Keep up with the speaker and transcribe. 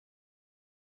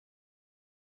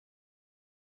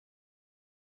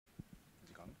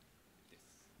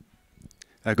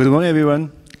Good morning,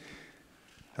 everyone.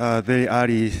 Very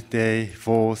early day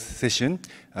 4 session.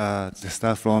 To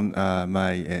start from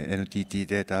my NTT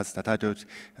data titled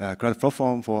Cloud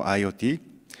Platform for IoT,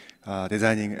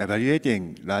 designing,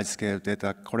 evaluating large-scale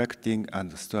data collecting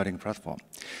and storing platform.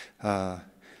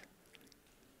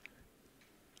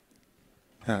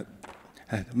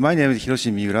 My name is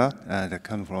Hiroshi Miura, and I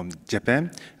come from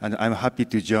Japan, and I'm happy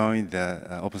to join the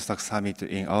OpenStack Summit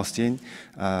in Austin.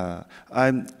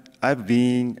 I've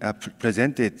been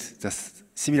presented the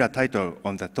similar title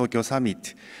on the Tokyo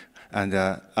Summit, and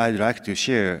I'd like to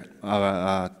share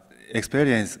our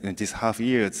experience in this half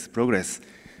year's progress.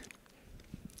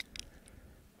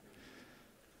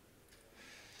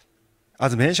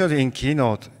 As mentioned in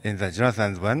keynote in the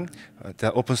Jonathan's one,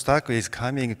 the OpenStack is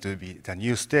coming to be the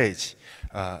new stage,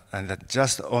 and that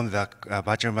just on the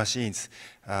virtual machines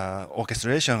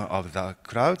orchestration of the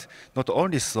cloud. Not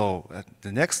only so,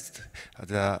 the next,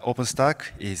 the OpenStack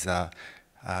is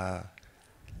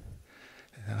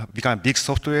become big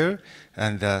software,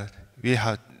 and we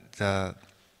have the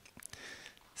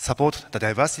support the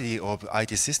diversity of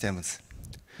IT systems.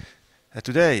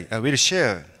 Today, we'll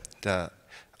share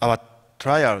our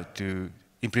trial to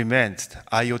implement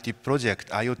IoT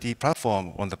project, IoT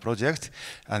platform on the project,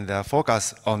 and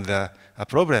focus on the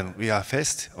problem we are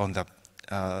faced on the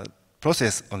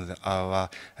process on our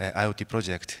IoT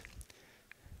project.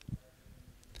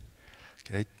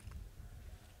 Okay.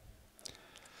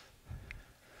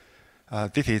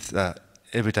 This is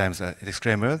every time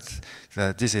disclaimer.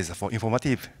 This is for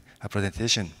informative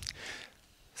presentation.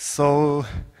 So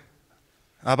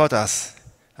about us.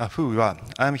 Who we are.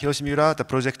 I'm Hiroshi Miura, the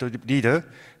project leader,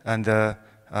 and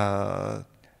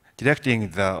directing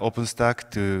the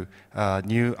OpenStack to a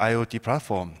new IoT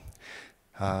platform.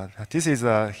 This is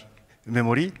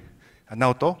Memory,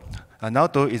 Naoto.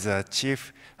 Naoto is a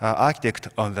chief architect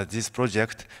on this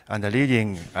project and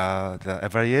leading the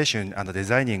evaluation and the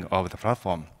designing of the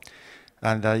platform.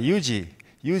 And Yuji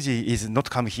is not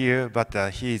come here, but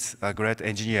he is a great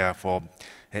engineer for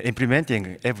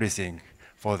implementing everything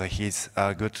for his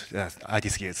good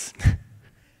IT skills.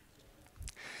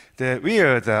 We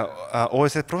are the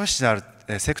OSS professional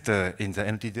sector in the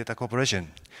NTT Data Corporation.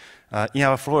 In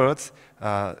our floors,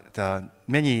 the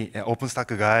many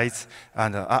OpenStack guys,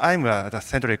 and I'm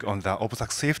centric on the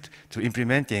OpenStack Swift to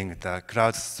implementing the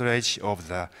cloud storage of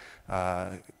the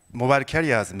mobile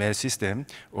carrier's mail system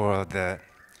or the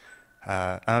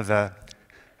other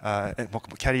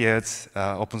carrier's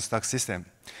OpenStack system.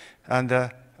 And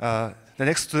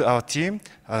next to our team,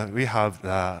 we have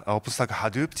the OpenStack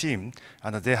Hadoop team,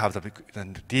 and they have the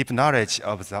deep knowledge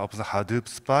of the OpenStack Hadoop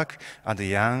Spark and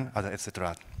Yarn,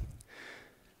 etc.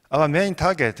 Our main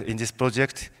target in this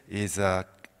project is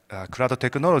cloud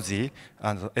technology,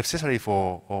 and especially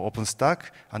for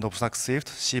OpenStack and OpenStack Swift,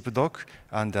 Sheepdog,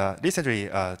 and recently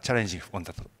challenging on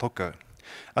the Docker.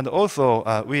 And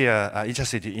also, we are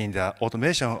interested in the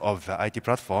automation of the IT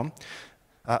platform.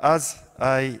 As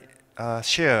I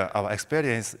share our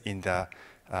experience in the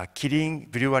Kirin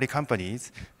brewery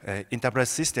companies enterprise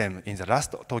system in the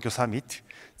last Tokyo Summit.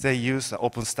 They use the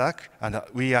OpenStack, and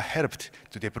we are helped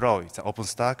to deploy the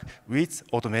OpenStack with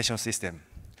automation system.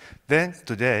 Then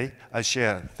today, I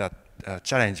share the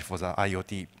challenge for the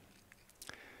IoT.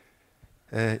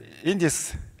 In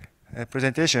this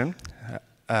presentation,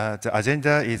 the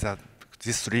agenda is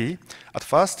these three. At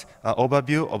first,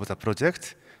 overview of the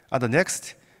project, and the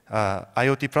next,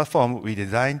 IoT platform we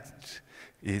designed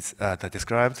is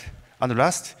described. And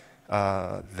last,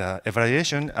 the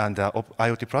evaluation and the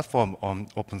IoT platform on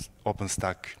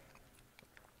OpenStack.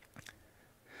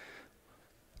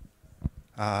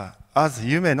 As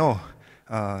you may know,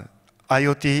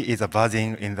 IoT is a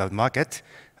buzzing in the market,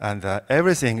 and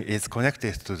everything is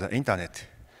connected to the internet.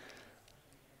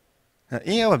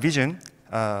 In our vision,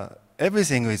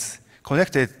 everything is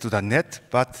connected to the net,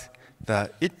 but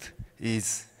it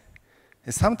is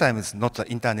sometimes not the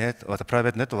internet or the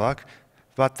private network,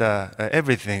 but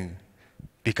everything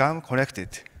become connected.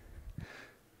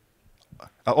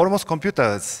 Almost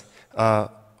computers are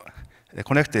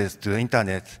connected to the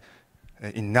internet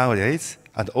in nowadays,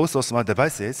 and also smart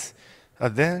devices.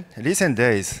 Then recent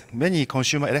days, many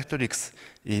consumer electronics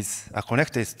is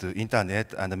connected to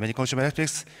internet, and many consumer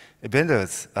electronics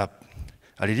vendors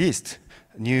released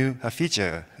new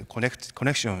feature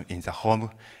connection in the home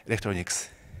electronics.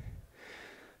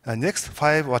 Next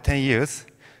 5 or 10 years,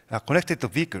 connected to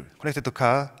vehicle, connected to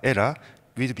car era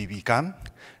will be become,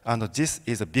 and this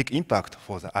is a big impact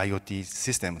for the IoT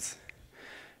systems.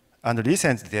 And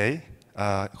recent day,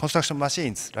 construction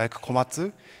machines like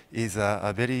Komatsu is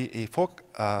very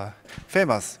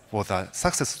famous for the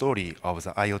success story of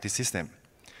the IoT system.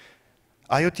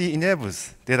 IoT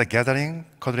enables data gathering,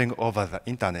 controlling over the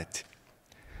internet.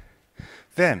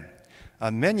 Then,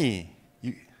 many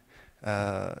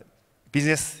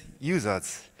business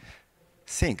users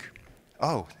think,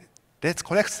 oh, let's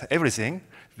collect everything,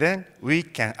 then we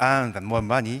can earn more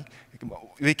money,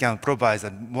 we can provide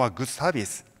a more good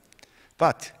service.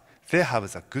 But they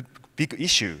have a big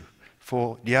issue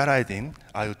for realizing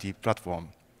IoT platform.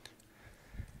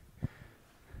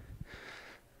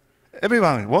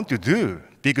 Everyone wants to do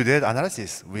big data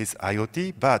analysis with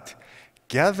IoT, but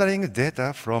gathering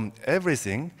data from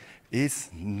everything is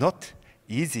not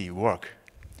easy work.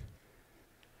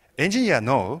 Engineers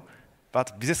know,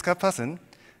 but business person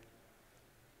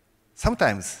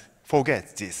sometimes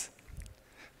forget this.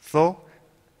 So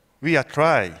we are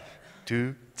trying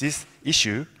to this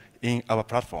issue in our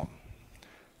platform.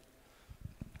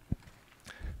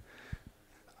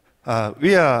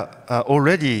 We are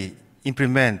already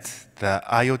implement the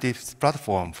IoT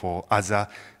platform for as a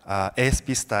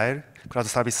ASP style, cloud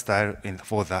service style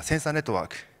for the sensor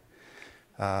network.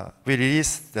 We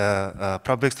released the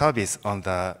public service on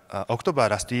the October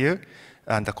last year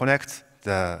and connect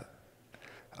the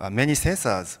many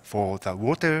sensors for the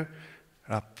water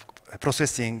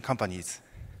processing companies.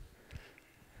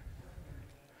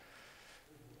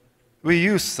 We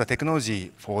use the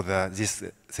technology for this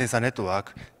sensor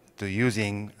network to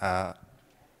using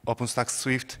OpenStack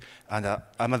Swift and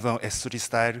Amazon S3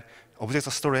 style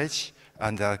object storage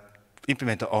and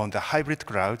implement on the hybrid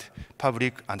cloud,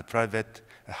 public and private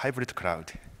hybrid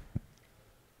cloud.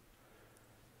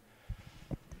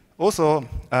 Also,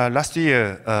 last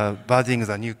year, buzzing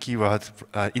the new keyword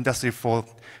Industry 4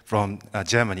 from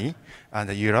Germany and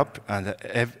Europe and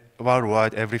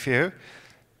worldwide everywhere.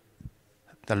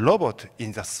 The robot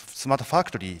in the smart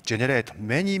factory generate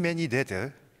many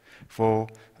data for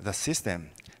the system.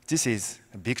 This is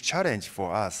a big challenge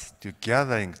for us to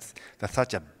gathering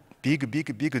such a big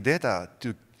data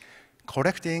to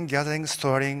collecting, gathering,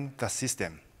 storing the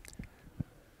system.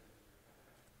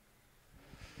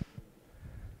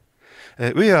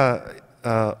 We are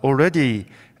already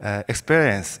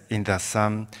experienced in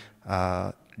some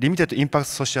limited impact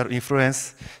social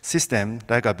influence system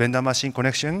like a vendor machine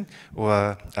connection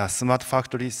or a smart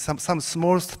factory, some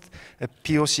small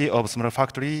POC of smart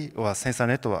factory or sensor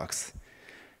networks.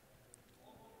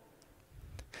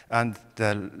 And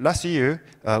last year,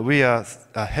 we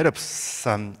helped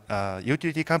some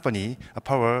utility company, a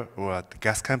power or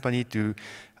gas company to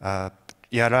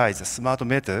realize a smart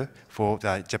meter for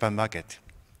the Japan market.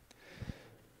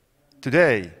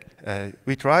 Today,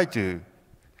 we try to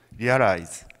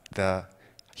realize the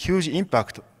huge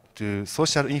impact to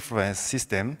social influence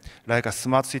system like a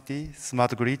smart city,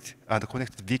 smart grid, and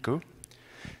connected vehicle.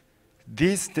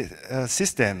 This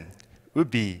system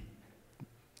would be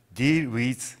deal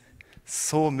with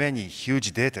so many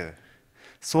huge data,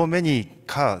 so many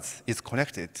cars is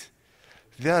connected.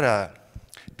 There are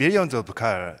billions of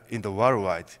cars in the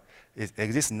worldwide. It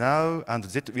exists now, and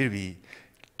that will be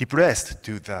replaced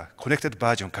to the connected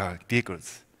version car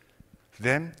vehicles.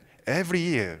 Then, every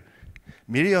year,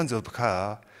 millions of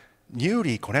cars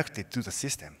newly connected to the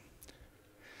system.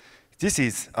 This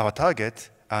is our target,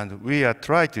 and we are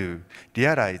trying to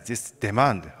realize this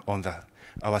demand on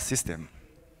our system.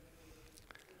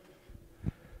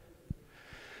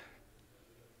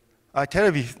 I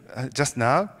tell you just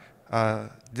now,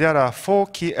 there are 4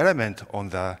 key elements on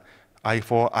the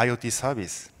IoT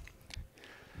service.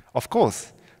 Of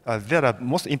course, there are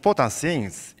most important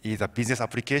things is a business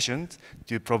applications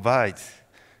to provide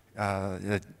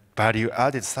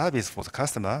value-added service for the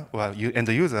customer or end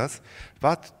users.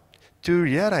 But to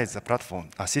realize the platform,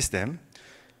 a system,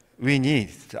 we need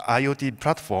the IoT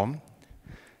platform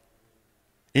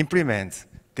implement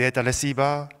data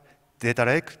receiver, data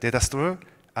lake, data store,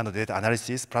 and data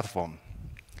analysis platform.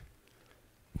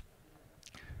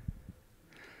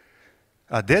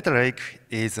 Data lake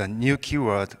is a new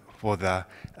keyword for the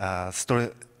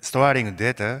storing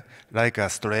data, like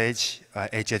storage,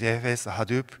 HDFS,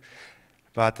 Hadoop.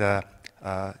 But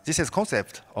this is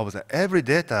concept of every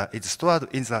data is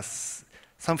stored in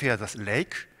somewhere the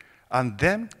lake, and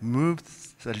then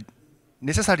moves the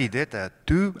necessary data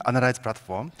to analyze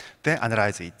platform, then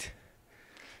analyze it.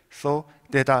 So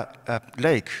data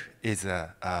lake is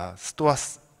a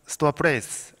store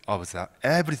place of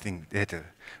everything data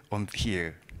on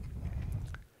here.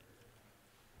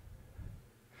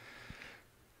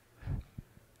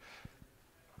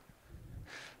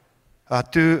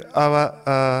 To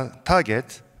our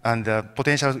target and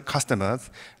potential customers,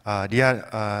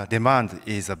 their demand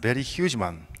is a very huge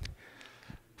one.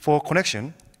 For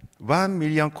connection, 1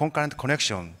 million concurrent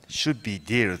connection should be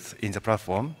dealt in the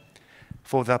platform.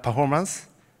 For the performance,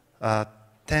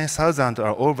 10,000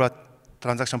 or over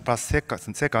transaction per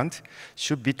second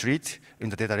should be treated in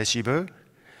the data receiver,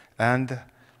 and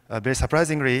very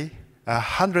surprisingly,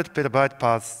 100 petabyte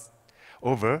paths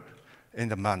over in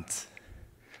the month.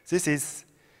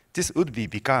 This would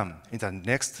become in the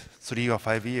next 3 or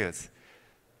 5 years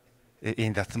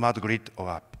in the smart grid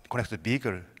or connected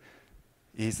vehicle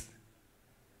is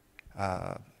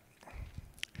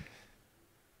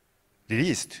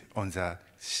released on the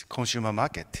consumer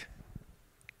market.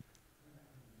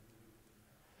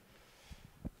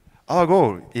 Our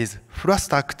goal is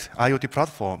full-stacked IoT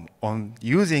platform on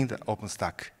using the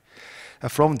OpenStack.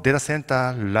 From data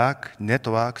center, rack,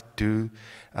 network to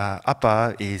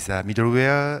upper is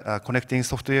middleware, connecting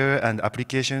software and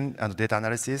application and data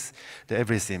analysis,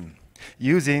 everything.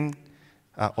 Using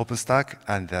OpenStack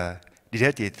and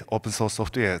related open source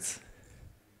softwares.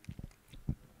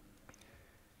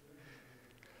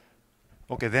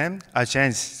 Okay, then I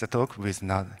change the talk with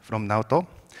from Naoto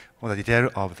on the detail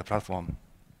of the platform.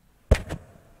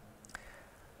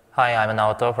 Hi, I'm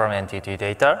Naoto from NTT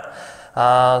Data.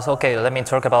 Okay, let me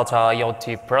talk about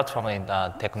IoT platform in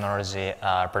technology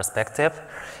perspective.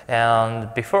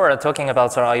 And before talking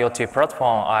about our IoT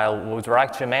platform, I would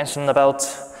like to mention about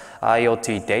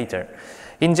IoT data.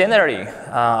 In general,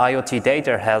 IoT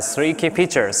data has 3 key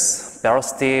features: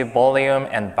 velocity, volume,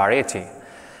 and variety.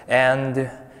 And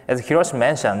as Hiroshi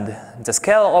mentioned, the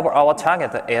scale of our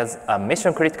target is a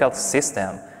mission-critical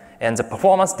system, and the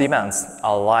performance demands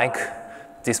are like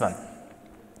this one.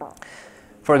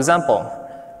 For example,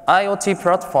 IoT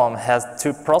platform has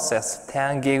to process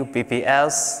 10 gig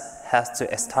BPS, has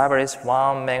to establish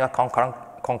 1 mega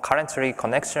concurrently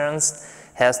connections,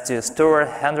 has to store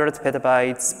 100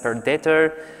 petabytes per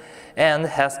data, and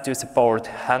has to support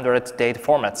 100 data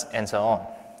formats, and so on.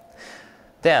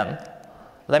 Then,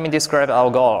 let me describe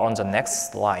our goal on the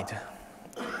next slide.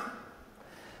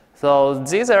 So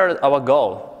these are our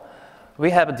goals.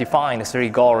 We have defined 3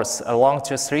 goals along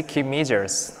to 3 key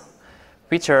measures,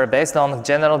 which are based on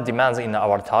general demands in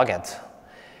our target.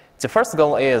 The first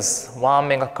goal is 1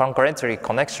 mega concurrently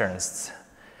connections.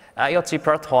 IoT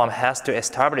platform has to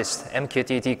establish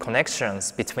MQTT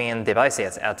connections between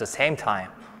devices at the same time.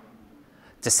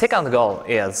 The second goal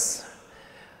is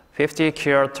 50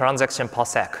 queue transactions per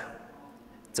sec.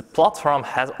 The platform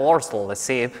has also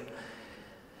received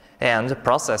and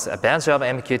processed a bunch of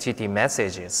MQTT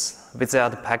messages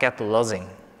without packet losing.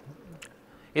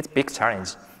 It's a big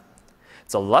challenge.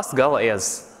 The last goal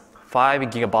is 5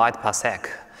 gigabytes per sec.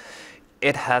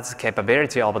 It has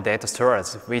capability of data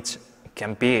storage, which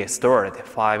can be stored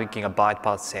 5 gigabytes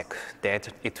per sec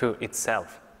data to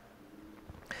itself.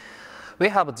 We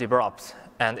have developed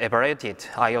and evaluated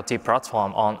IoT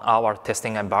platform on our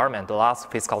testing environment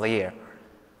last fiscal year.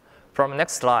 From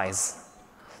next slides,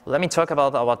 let me talk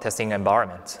about our testing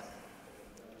environment.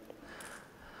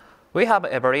 We have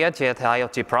evaluated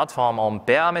IoT platform on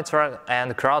bare metal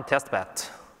and cloud testbed.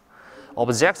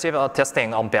 Objective of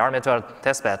testing on bare metal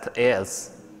testbed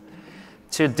is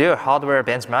to do hardware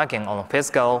benchmarking on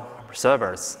physical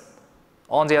servers.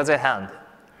 On the other hand,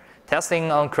 testing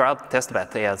on cloud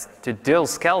testbed is to do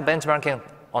scale benchmarking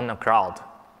on the cloud.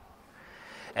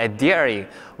 Ideally,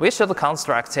 we should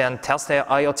construct and test the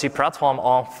IoT platform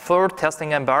on full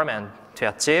testing environment to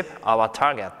achieve our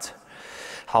target.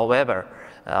 However,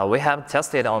 we have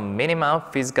tested on minimum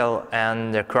physical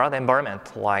and cloud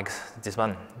environment like this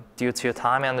one due to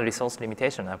time and resource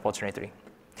limitation, unfortunately.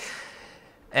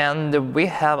 And we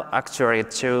have actually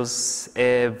chosen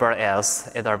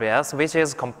AWS, which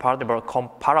is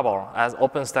comparable as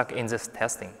OpenStack in this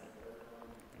testing.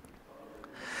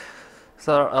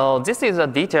 So this is a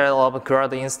detail of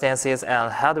cloud instances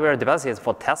and hardware devices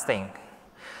for testing.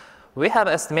 We have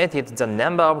estimated the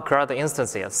number of cloud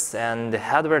instances and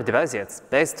hardware devices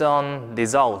based on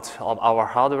result of our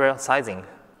hardware sizing.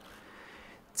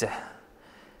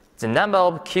 The number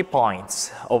of key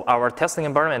points of our testing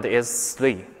environment is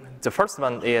 3. The first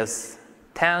one is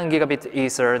 10 gigabit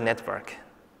Ether network.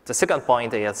 The second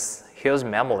point is huge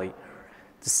memory.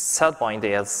 The third point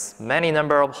is many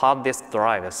number of hard disk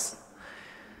drives.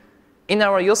 In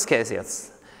our use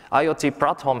cases, IoT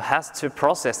platform has to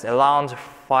process around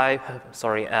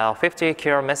 50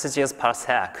 queue messages per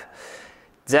sec.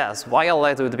 Thus,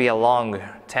 wireless would be a long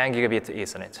 10 gigabit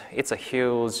Ethernet. It's a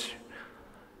huge,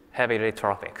 heavy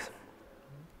traffic.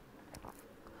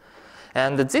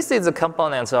 And this is the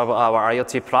components of our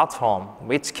IoT platform,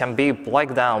 which can be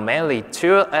broken down mainly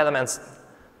 2 elements: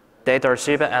 data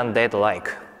receiver and data lake.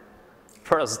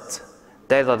 First,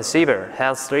 data receiver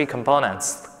has 3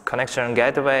 components: connection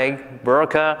gateway,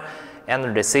 broker,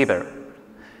 and receiver.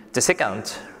 The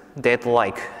second, data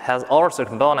lake has also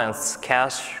components,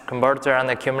 cache, converter, and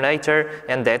accumulator,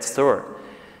 and data store.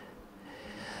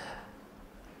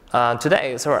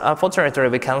 Today, so unfortunately,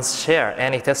 we can't share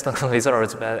any technical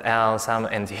results and some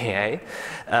NDA.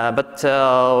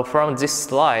 But from this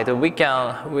slide,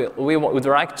 we would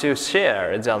like to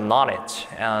share the knowledge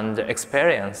and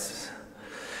experience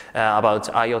about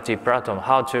IoT platform,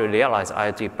 how to realize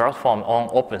IoT platform on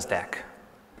OpenStack.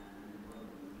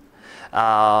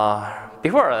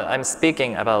 Before I'm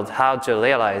speaking about how to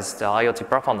realize the IoT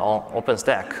platform on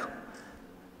OpenStack,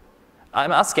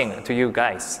 I'm asking to you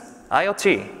guys,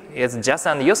 IoT is just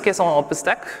an use case on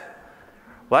OpenStack?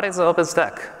 What is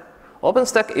OpenStack?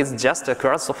 OpenStack is just a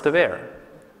cloud software.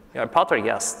 Yeah, partly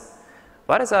yes.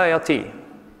 What is IoT?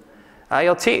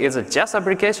 IoT is just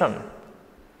application.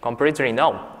 Completely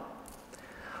no.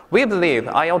 We believe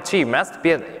IoT must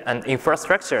be an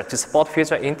infrastructure to support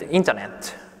future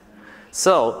internet.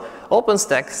 So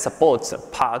OpenStack supports a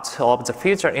part of the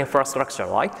future infrastructure,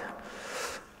 right?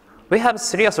 We have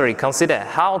seriously considered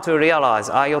how to realize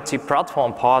IoT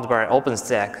platform powered by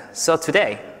OpenStack. So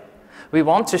today, we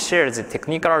want to share the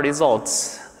technical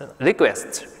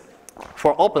requests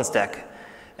for OpenStack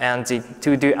and the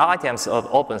to-do items of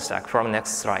OpenStack from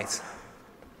next slide.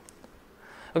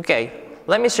 Okay,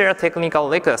 let me share technical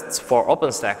requests for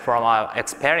OpenStack from our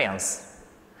experience.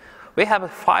 We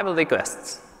have 5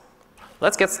 requests.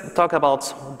 Let's talk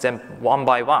about them one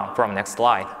by one from next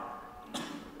slide.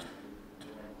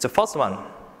 The first one,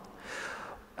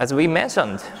 as we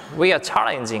mentioned, we are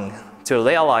challenging to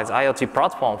realize IoT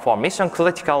platform for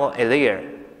mission-critical area.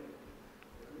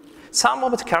 Some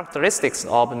of the characteristics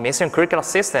of mission-critical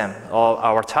system of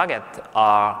our target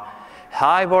are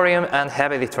high volume and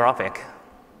heavy traffic.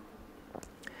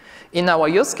 In our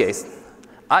use case,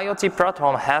 IoT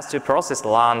platform has to process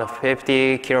around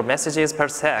 50 kilo messages per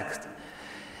second.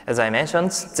 As I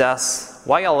mentioned, thus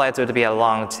wireless would be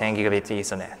around 10 gigabit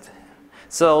Ethernet.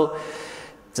 So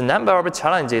the number of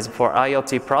challenges for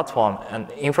IoT platform and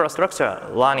infrastructure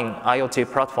running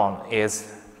IoT platform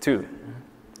is 2.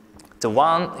 The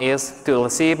one is to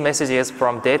receive messages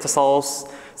from data source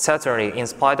certainly in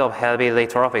spite of heavy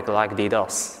traffic like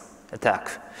DDoS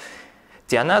attack.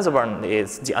 The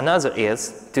another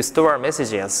is to store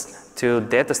messages to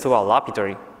data store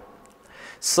rapidly.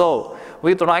 So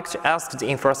we'd like to ask the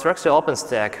infrastructure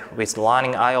OpenStack with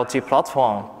running IoT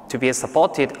platform to be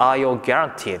supported I/O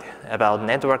guaranteed about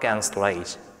network and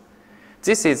storage.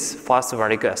 This is first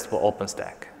request for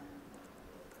OpenStack.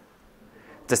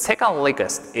 The second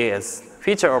request is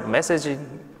feature of message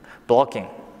blocking.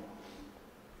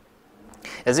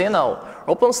 As you know,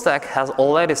 OpenStack has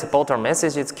already supported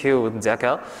messages queue with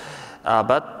Deca,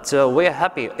 but we are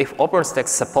happy if OpenStack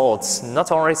supports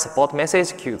not only support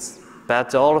message queues,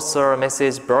 but also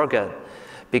message broker,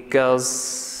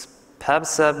 because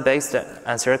PubSub-based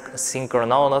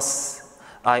asynchronous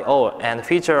I/O and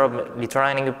feature of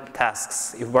returning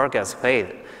tasks if workers fail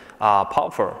are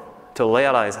powerful to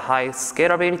realize high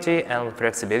scalability and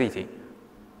flexibility.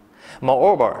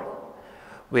 Moreover,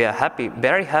 we are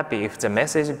very happy if the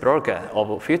message broker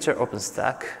of future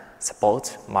OpenStack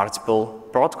supports multiple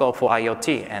protocols for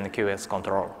IoT and QoS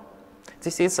control.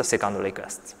 This is the second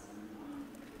request.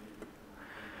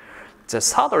 The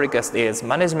third request is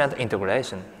management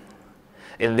integration.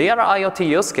 In real IoT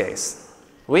use case,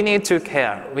 we need to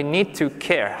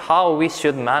care how we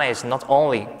should manage not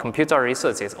only computer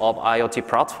resources of IoT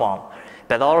platform,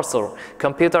 but also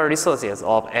computer resources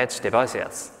of edge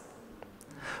devices.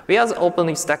 We as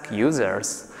OpenStack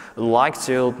users like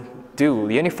to do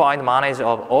unified management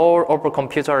of all open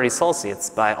computer resources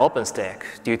by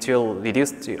OpenStack due to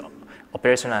reduced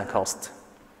operational cost.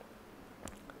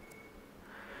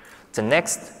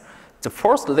 The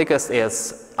fourth request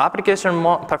is application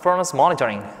performance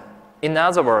monitoring. In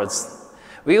other words,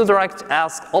 we would like to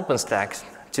ask OpenStack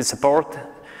to support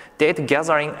data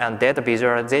gathering and data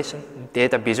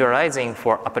visualizing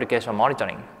for application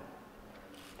monitoring.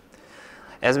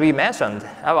 As we mentioned,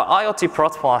 our IoT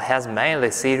platform has mainly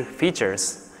 3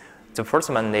 features. The first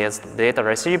one is data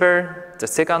receiver, the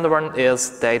second one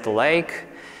is data lake,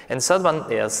 and the third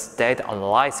one is data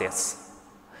analysis.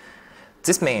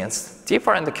 This means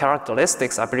different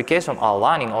characteristics applications are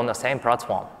running on the same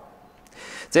platform.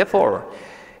 Therefore,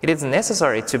 it is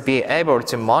necessary to be able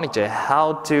to monitor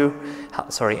how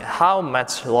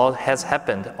much load has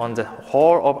happened on the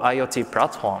whole of IoT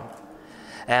platform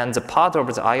and the part of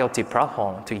the IoT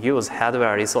platform to use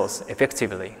hardware resource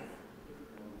effectively.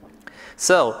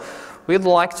 So we'd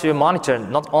like to monitor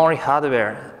not only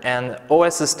hardware and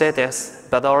OS status,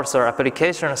 but also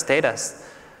application status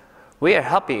We are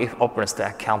happy if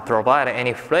OpenStack can provide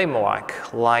any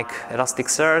framework like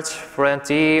Elasticsearch,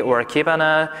 FluentD, or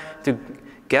Kibana to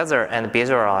gather and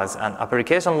visualize an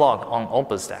application log on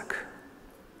OpenStack.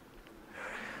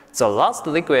 The last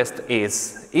request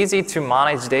is easy to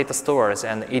manage data stores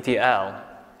and ETL.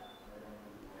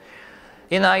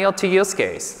 In IoT use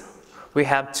case, we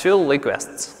have two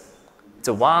requests.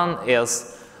 The one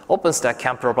is OpenStack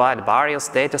can provide various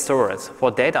data stores for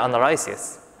data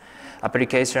analysis,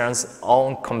 applications'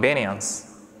 own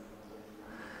convenience.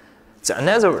 The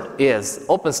another is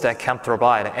OpenStack can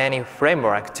provide any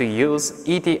framework to use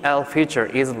ETL feature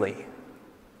easily.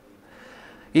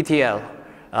 ETL,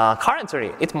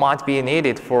 currently it might be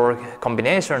needed for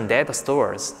combination data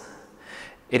stores.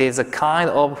 It is a kind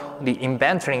of the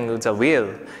inventing the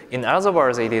wheel. In other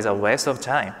words, it is a waste of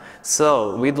time.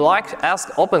 So we'd like to ask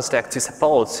OpenStack to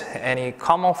support any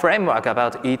common framework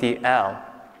about ETL.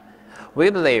 We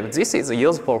believe this is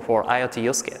useful for IoT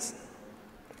use case.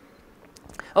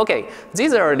 Okay,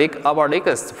 these are our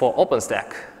requests for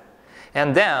OpenStack.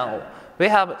 And then we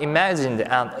have imagined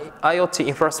an IoT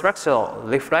infrastructure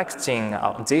reflecting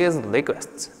these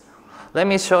requests. Let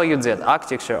me show you the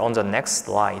architecture on the next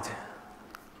slide.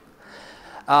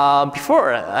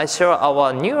 Before I show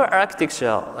our new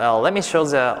architecture, let me show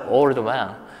the old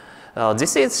one.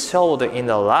 This is showed in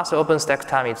the last OpenStack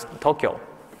time in Tokyo.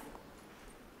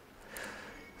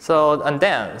 So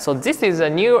this is a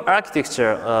new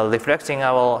architecture reflecting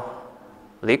our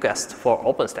request for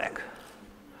OpenStack.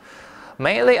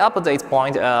 Mainly update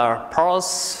points are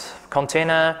parse,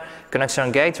 container,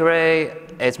 connection gateway,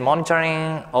 edge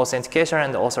monitoring, authentication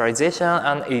and authorization,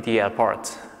 and ETL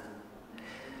part.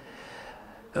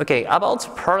 Okay,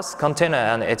 about parse, container,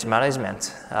 and edge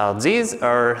management. These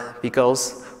are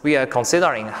because we are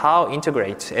considering how to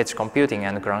integrate edge computing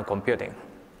and ground computing.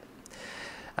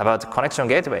 About connection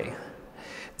gateway,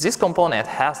 this component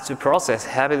has to process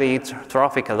heavily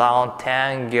traffic around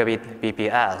 10 gigabit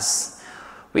bps.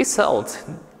 We thought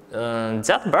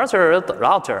that virtual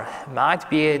router might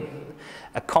be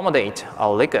accommodate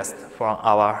our request from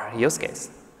our use case.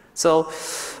 So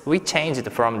we changed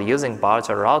from using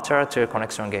virtual router to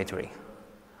connection gateway.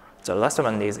 The last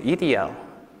one is ETL.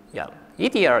 Yeah,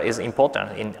 ETL is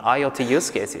important in IoT use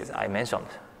cases I mentioned.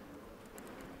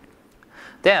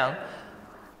 Then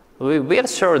we will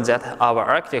show that our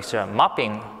architecture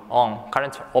mapping on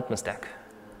current OpenStack.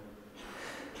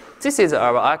 This is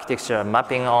our architecture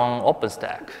mapping on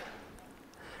OpenStack.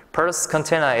 Parse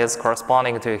container is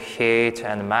corresponding to heat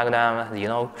and magnum, you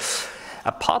know.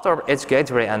 A part of edge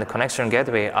gateway and connection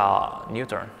gateway are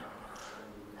neutral.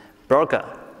 Broker.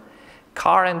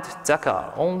 Current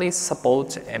Zaka only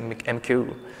supports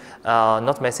MQ,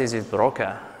 not message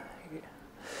broker.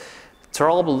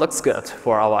 Trob looks good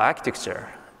for our architecture.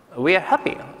 We are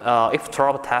happy if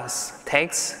Trob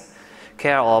takes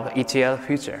care of ETL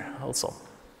feature also.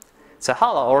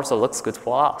 Sahara also looks good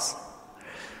for us.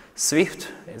 Swift,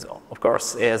 of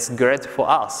course, is great for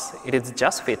us. It is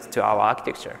just fit to our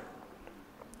architecture.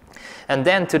 And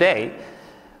then today,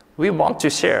 we want to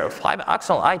share 5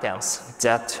 action items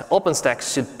that OpenStack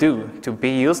should do to be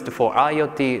used for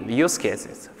IoT use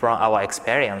cases from our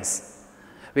experience.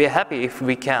 We are happy if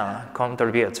we can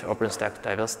contribute OpenStack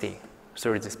diversity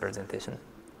through this presentation.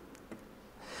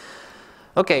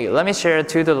 Okay, let me share a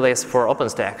to-do list for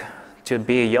OpenStack to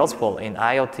be useful in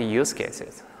IoT use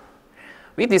cases.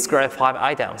 We describe 5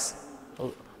 items.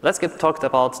 Let's get talked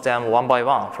about them one by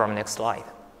one from next slide.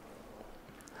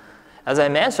 As I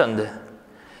mentioned,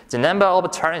 the number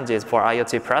of challenges for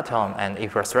IoT platform and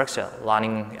infrastructure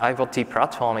running IoT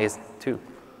platform is 2.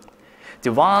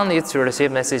 The one is to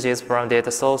receive messages from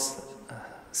data source,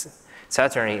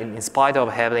 certainly in spite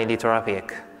of heavy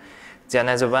traffic. The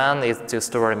another one is to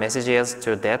store messages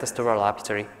to data store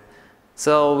repository.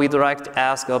 So we'd like to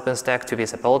ask OpenStack to be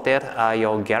supported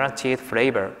IO guaranteed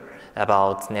flavor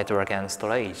about network and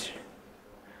storage.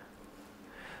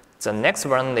 The next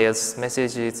one is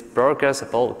messages broker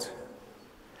support.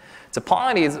 The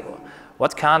point is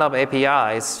what kind of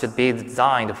APIs should be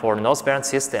designed for northbound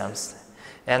systems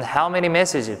and how many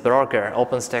message broker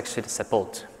OpenStack should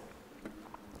support.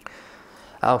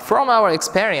 From our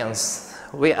experience,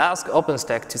 we ask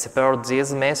OpenStack to support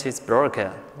these message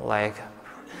broker,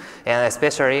 and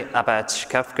especially Apache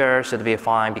Kafka should be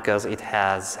fine because it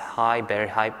has very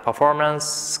high performance,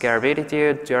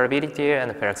 scalability, durability,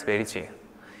 and flexibility.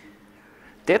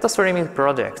 Data streaming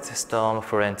project, Storm,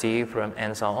 FluentD,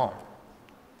 and so on.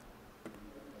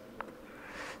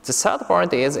 The third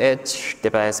point is edge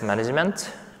device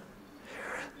management.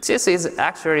 This is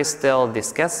actually still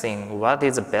discussing what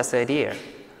is the best idea.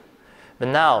 But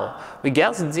now, we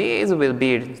guess these will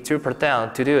be too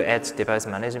pretend to do edge device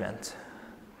management.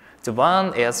 The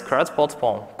one is cloud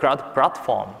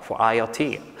platform for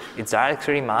IoT. It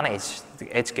directly manages the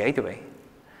edge gateway.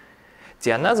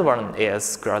 The another one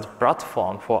is cloud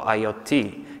platform for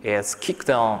IoT. It's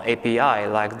kicked on API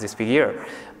like this figure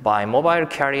by mobile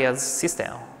carriers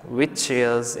system, which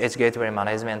is edge gateway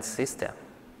management system.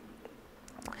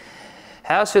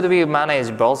 How should we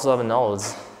manage both of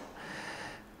nodes?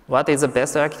 What is the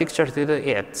best architecture to do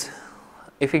it?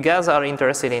 If you guys are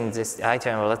interested in this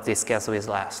item, let's discuss with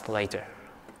last later.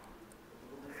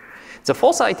 The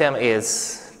fourth item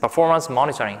is performance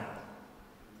monitoring.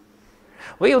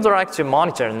 We would like to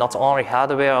monitor not only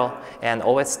hardware and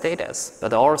OS status,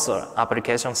 but also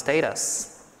application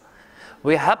status.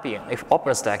 We're happy if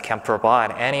OpenStack can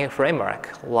provide any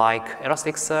framework like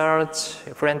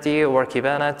Elasticsearch, Plenty, or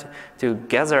Kibana to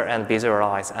gather and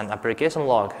visualize an application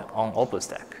log on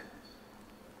OpenStack.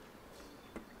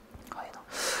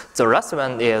 The last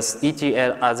one is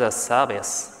ETL as a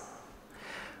service.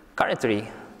 Currently,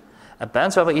 a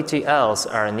bunch of ETLs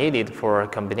are needed for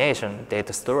combination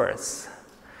data stores.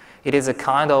 It is a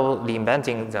kind of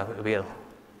reinventing the wheel.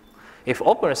 If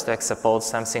OpenStack supports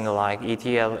something like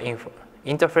ETL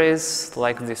interface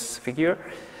like this figure,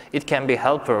 it can be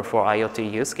helpful for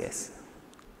IoT use case.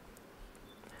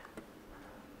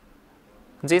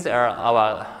 These are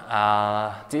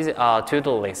our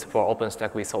to-do lists for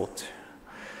OpenStack we thought.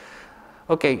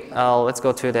 Okay, let's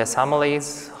go to the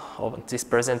summaries of this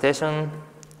presentation.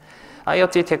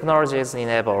 IoT technologies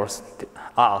enables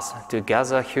us to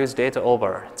gather huge data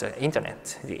over the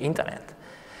internet,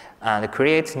 and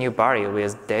create new value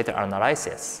with data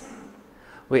analysis.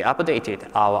 We updated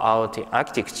our IoT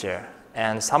architecture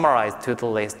and summarized to-do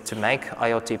list to make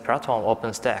IoT platform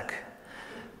OpenStack.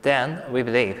 Then we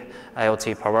believe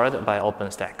IoT powered by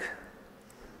OpenStack.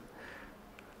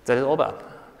 That is over.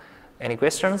 Any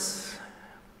questions?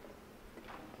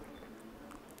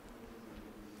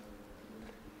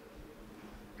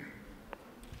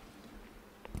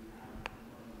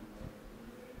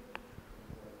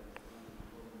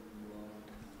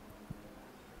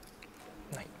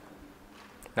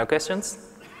 No questions?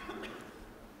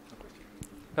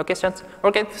 No questions?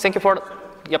 Okay, thank you for,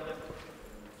 yep.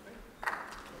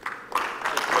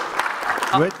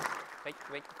 Wait.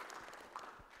 Wait.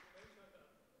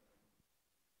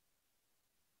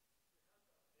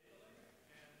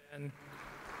 And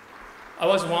I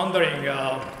was wondering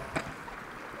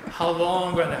how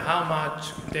long and how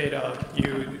much data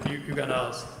you're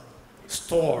gonna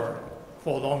store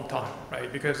for a long time,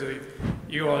 right? Because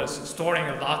you are storing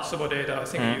lots of data. I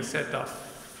think you said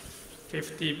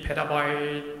 50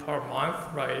 petabyte per month,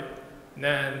 right? And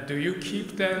then do you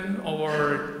keep them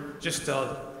or just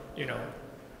throw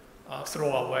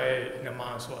away in a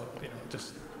month? Or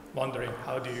just wondering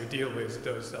how do you deal with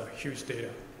those huge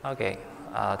data? Okay.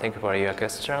 Thank you for your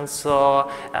question. So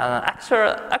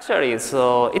actually,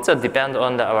 so it's a depend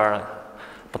on our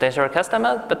potential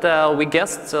customer, but we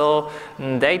guess so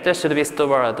data should be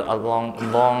stored a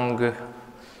long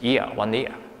year, 1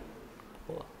 year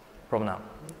from now.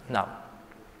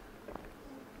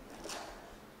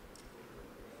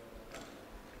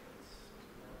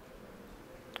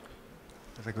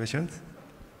 Other questions?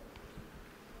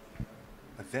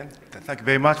 Then, thank you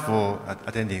very much for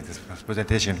attending this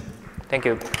presentation. Thank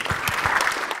you.